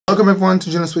Welcome everyone to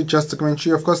Junosuede Just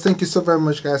Documentary. Of course, thank you so very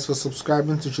much guys for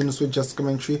subscribing to Junosuede Just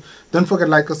Documentary. Don't forget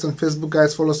to like us on Facebook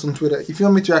guys, follow us on Twitter. If you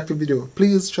want me to react to a video,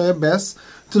 please try your best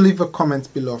to leave a comment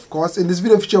below. Of course, in this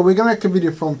video feature, we're gonna react to a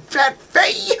video from Fat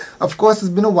Faye. Of course, it's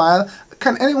been a while.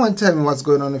 Can anyone tell me what's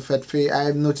going on with Fat Faye? I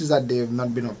have noticed that they have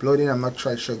not been uploading. I'm not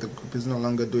quite sure the group is no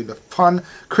longer doing the fun,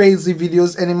 crazy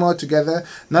videos anymore together.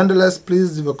 Nonetheless,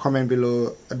 please leave a comment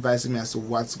below advising me as to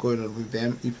what's going on with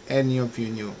them, if any of you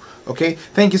knew. Okay,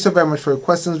 thank you so very much for your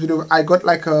questions video. I got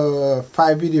like a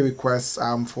 5 video requests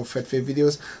for Fat Faye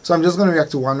videos, so I'm just gonna react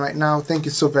to one right now. Thank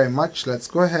you so very much. Let's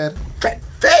go ahead. Fat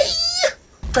Faye!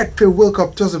 Fat Faye World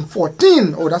Cup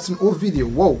 2014. Oh, that's an old video.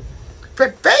 Whoa.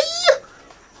 Fat Faye!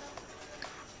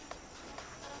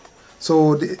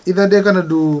 So either they're gonna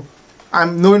do,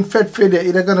 I'm knowing Fat Faye, they're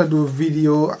either gonna do a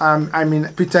video, I mean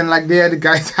pretend like they are the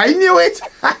guys. I knew it.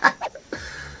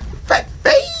 Fat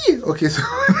Faye. Okay, so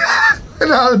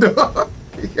Ronaldo.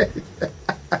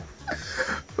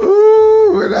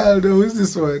 Ooh, Ronaldo, who's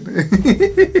this one?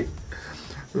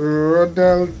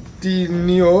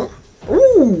 Ronaldinho.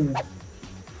 Ooh.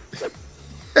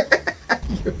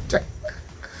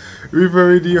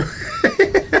 River video.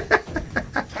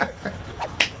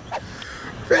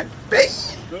 Fat Faye.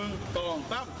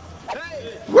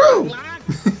 Whoa.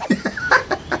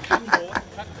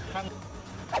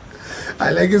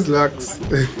 I like his locks.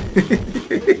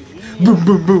 Boom,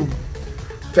 boom, boom.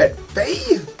 Fat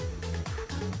Faye.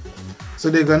 So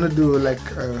they're gonna do like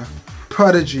a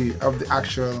prodigy of the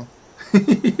actual.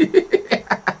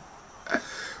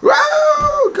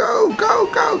 Wow! Go, go,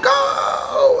 go,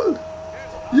 go!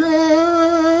 Yay!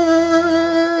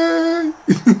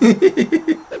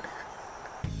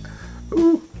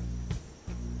 Ooh.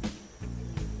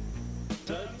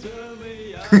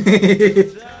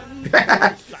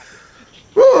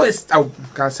 Oh, it's, oh,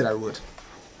 can't say that word.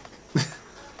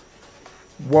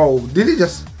 Whoa, did he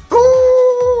just?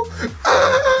 Oh,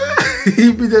 ah,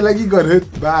 he beat it like he got hurt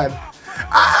bad.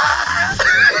 Ah.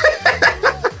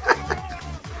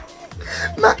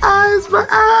 My eyes, my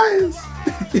eyes.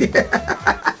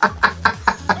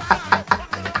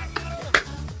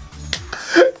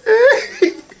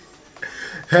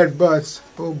 Headbutts.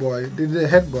 Oh boy, did they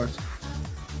headbutt?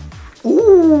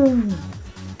 Ooh.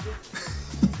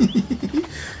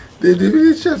 They did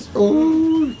it just.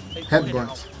 Oh,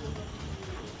 headbutts.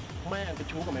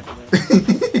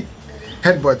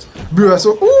 Headbutts. Bro,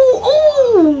 so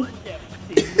ooh.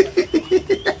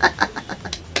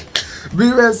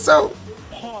 Bro, so.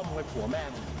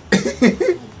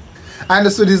 I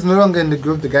understood he's no longer in the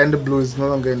group. The guy in the blue is no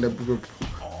longer in the group.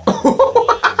 Oh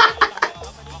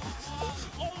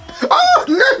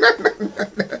no.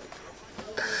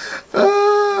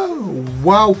 Oh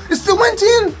wow! It still went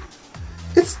in.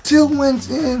 It still went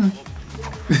in.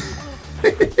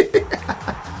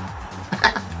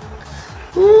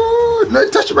 Ooh, no,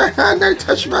 touch my hand, no,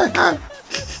 touch my hand.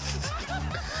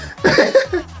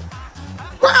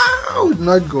 Wow,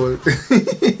 not gold.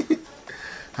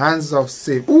 Hands off,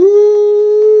 safe.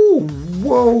 Ooh,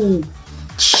 whoa.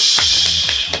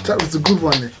 That was a good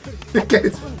one.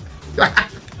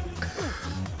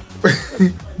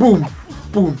 Boom,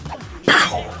 boom,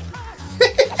 pow.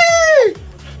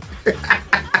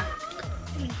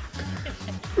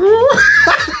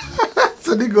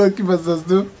 So the goalkeepers just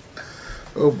do.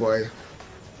 Oh boy.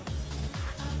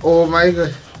 Oh my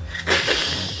god.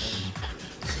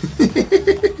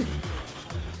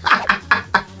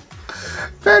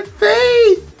 Fat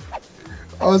Faye.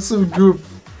 Awesome group.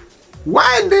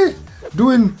 Why are they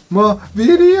doing more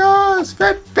videos?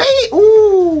 Fat Faye.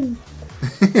 Ooh.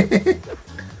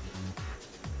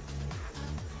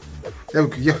 There we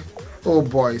go. Yeah. Oh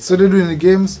boy. So they're doing the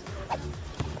games.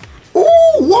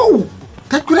 Oh, whoa.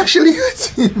 That could actually hurt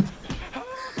him.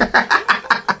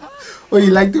 Oh,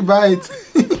 you like to bite.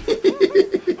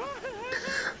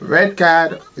 Red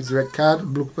card. It's red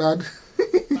card. Blue card.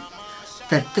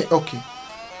 Fat Faye. Okay.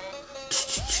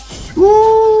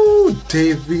 Ooh,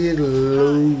 David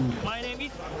Lowe.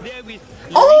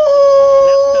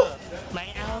 Oh,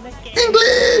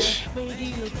 English.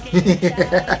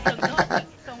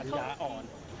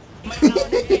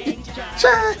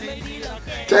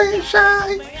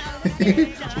 Shine.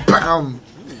 Bam.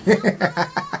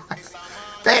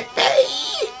 Fat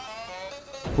Faye.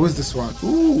 Who's this one?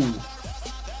 Ooh,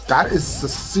 that is a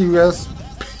serious.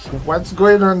 What's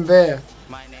going on there?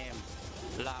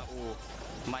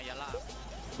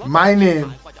 My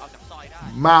name,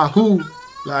 Mahu,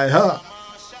 like her.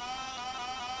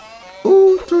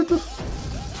 Ooh,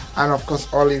 and of course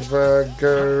Oliver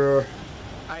girl.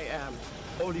 I am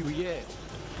Olivier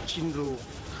Chinru.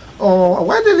 Oh,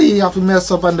 why did he have to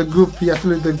mess up on the group? He had to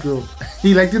leave the group.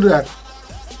 He like to do that.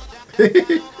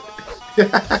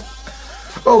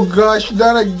 Oh gosh,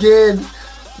 not again.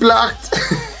 Blocked.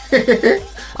 I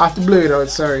have to blow it out,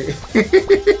 sorry.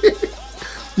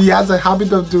 He has a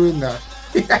habit of doing that.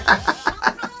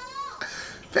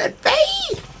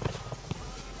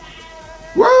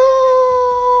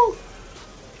 Whoa!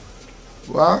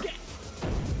 What?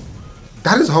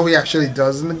 That is how he actually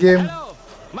does in the game. Hello,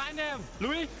 my name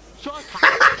Louis.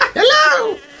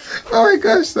 Hello! Oh my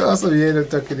gosh, so awesome. You hear them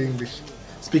talking English.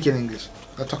 Speaking English.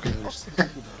 Not talking English.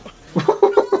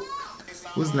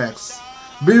 Who's next?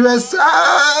 BSO!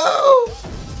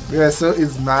 BSO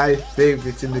is my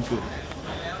favorite in the group.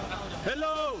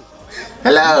 Hello.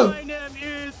 Hello! My name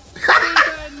is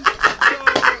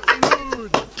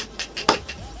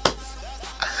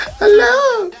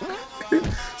Hello!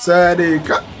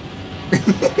 Sadika.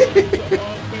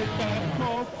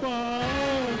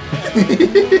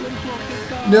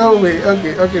 No way.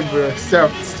 Okay, bro.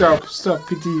 Stop.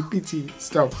 Pity.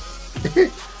 Stop.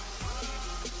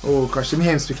 Oh gosh, let me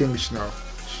hear him speak English now.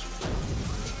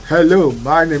 Hello,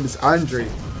 my name is Andre.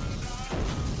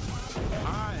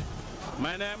 Hi,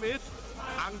 my name is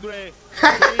Andre.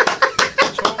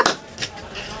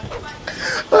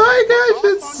 Oh my gosh,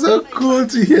 it's so cool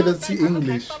to hear that see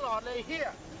English.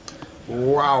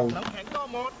 Wow.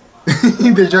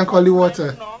 They drank holy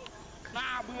water.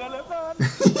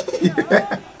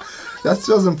 Yeah. That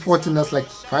was important. That's like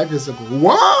 5 years ago.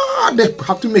 Wow! They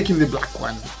have to make him the black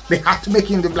one. They have to make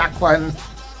him the black one.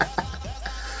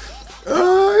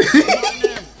 Oh!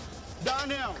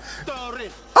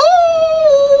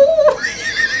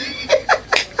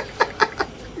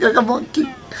 You're like a monkey.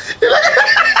 You're like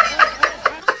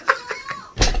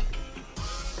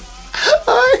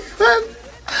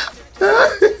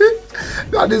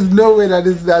that is no way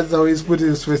that's how he's putting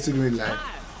his face in real life.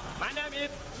 My name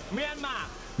is Myanmar.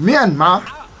 Myanmar?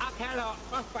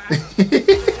 Hey.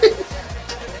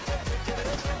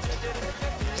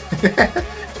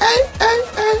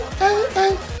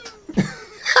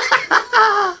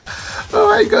 Oh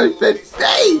my gosh,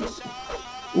 hey!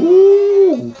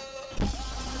 Ooh!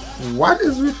 What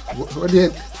is with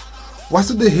what's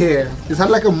with the hair? Is that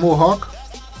like a mohawk?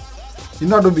 You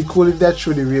know, it would be cool if that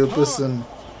showed the real person.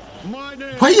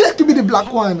 Why you like to be the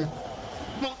black one?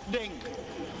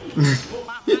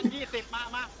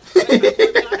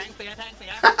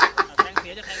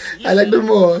 I like the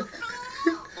more.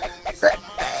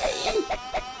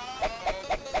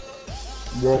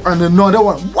 Whoa, and another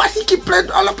one. What, he keep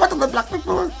playing all the part of the black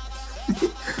people?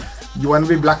 You want to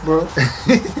be black, bro?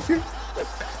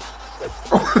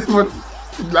 But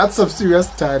that's some serious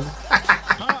time.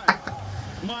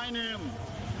 My name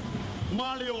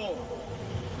Mario.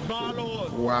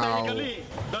 Wow.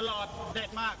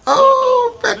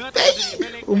 Oh,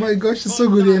 Pepe. Oh my gosh, it's so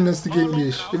good hearing us speak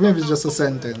English. Even if it's just a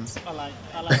sentence.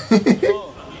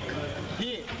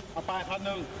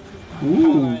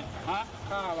 Ooh.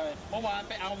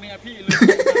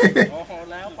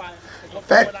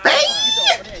 Pepe.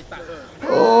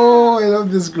 Oh, I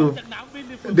love this group.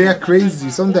 They are crazy.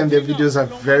 Sometimes their videos are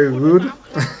very rude.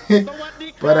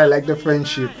 But I like the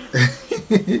friendship.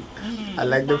 I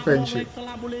like the friendship.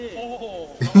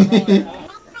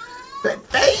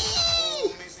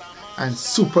 And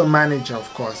super manager,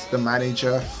 of course. The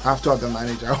manager. Have to have the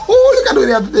manager. Oh, look at what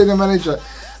they have to do the manager.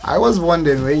 I was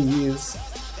wondering where he is.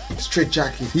 Straight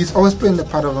jacket. He's always playing the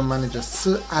part of a manager.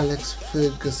 Sir Alex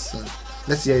Ferguson.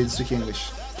 Let's hear him speak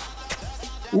English.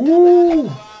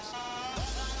 Ooh.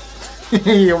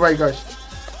 Oh my gosh.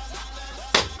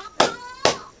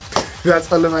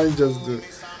 That's all the managers do.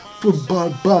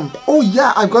 Football bump. Oh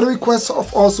yeah, I got a request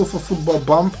also for football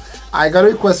bump. I got a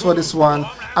request for this one.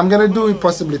 I'm gonna do it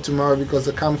possibly tomorrow because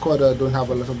the camcorder don't have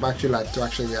a lot of battery life to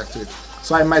actually react to it.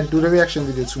 So I might do the reaction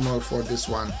video tomorrow for this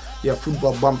one. Yeah,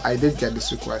 football bump. I did get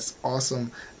this request.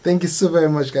 Awesome. Thank you so very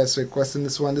much, guys, for requesting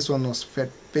this one. This one was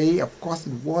Fed Pay. Of course,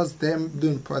 it was them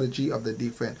doing prodigy of the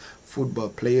different football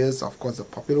players. Of course, the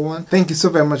popular one. Thank you so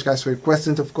very much, guys, for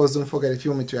requesting. Of course, don't forget, if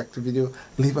you want me to react to the video,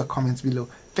 leave a comment below.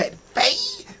 Fed Pay.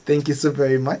 Thank you so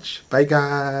very much. Bye,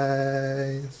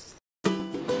 guys.